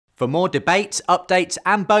For more debates, updates,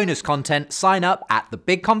 and bonus content, sign up at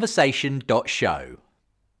thebigconversation.show.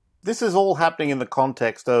 This is all happening in the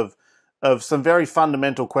context of some very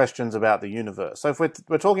fundamental questions about the universe. So if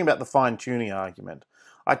we're talking about the fine-tuning argument,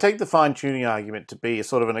 I take the fine-tuning argument to be a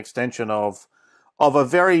sort of an extension of a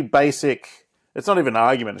very basic, it's not even an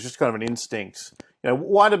argument, it's just kind of an instinct. You know,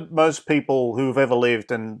 why do most people who've ever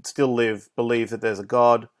lived and still live believe that there's a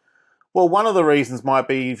God? Well, one of the reasons might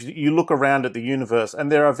be if you look around at the universe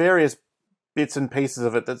and there are various bits and pieces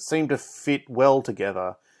of it that seem to fit well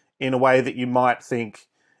together in a way that you might think,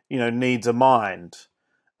 you know, needs a mind.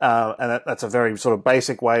 And that's a very sort of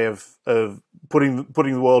basic way of putting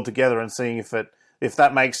the world together and seeing if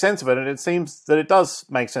that makes sense of it. And it seems that it does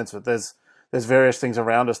make sense of it. There's various things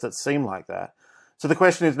around us that seem like that. So the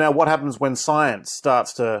question is now, what happens when science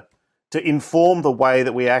starts to inform the way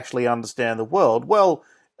that we actually understand the world? Well,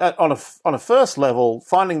 on a first level,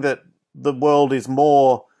 finding that the world is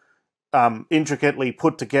more intricately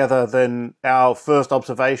put together than our first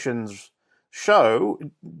observations show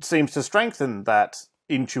seems to strengthen that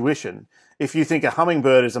intuition. If you think a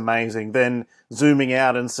hummingbird is amazing, then zooming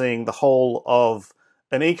out and seeing the whole of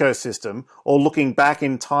an ecosystem, or looking back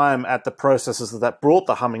in time at the processes that brought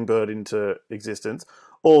the hummingbird into existence,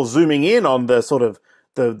 or zooming in on the sort of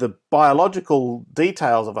the biological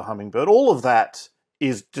details of a hummingbird, all of that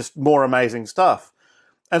is just more amazing stuff.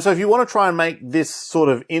 And so if you want to try and make this sort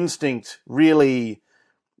of instinct really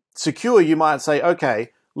secure, you might say, okay,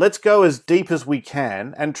 let's go as deep as we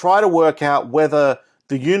can and try to work out whether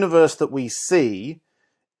the universe that we see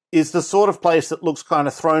is the sort of place that looks kind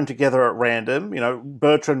of thrown together at random, you know,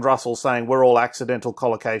 Bertrand Russell saying we're all accidental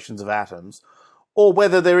collocations of atoms, or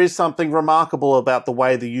whether there is something remarkable about the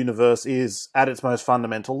way the universe is at its most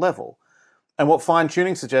fundamental level. And what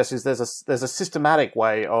fine-tuning suggests is there's a systematic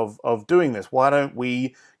way of doing this. Why don't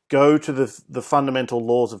we go to the fundamental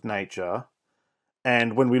laws of nature,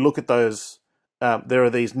 and when we look at those, there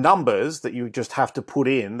are these numbers that you just have to put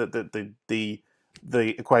in that the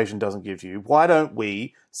equation doesn't give you. Why don't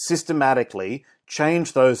we systematically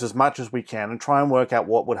change those as much as we can and try and work out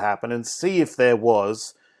what would happen and see if there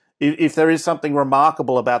is something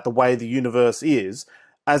remarkable about the way the universe is,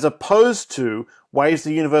 as opposed to ways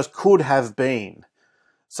the universe could have been.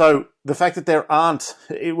 So the fact that there aren't,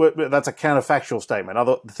 that's a counterfactual statement,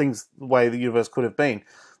 other things, the way the universe could have been.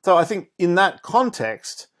 So I think in that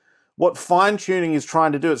context, what fine-tuning is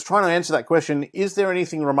trying to do, it's trying to answer that question, is there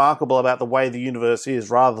anything remarkable about the way the universe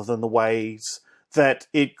is rather than the ways that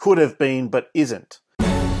it could have been but isn't?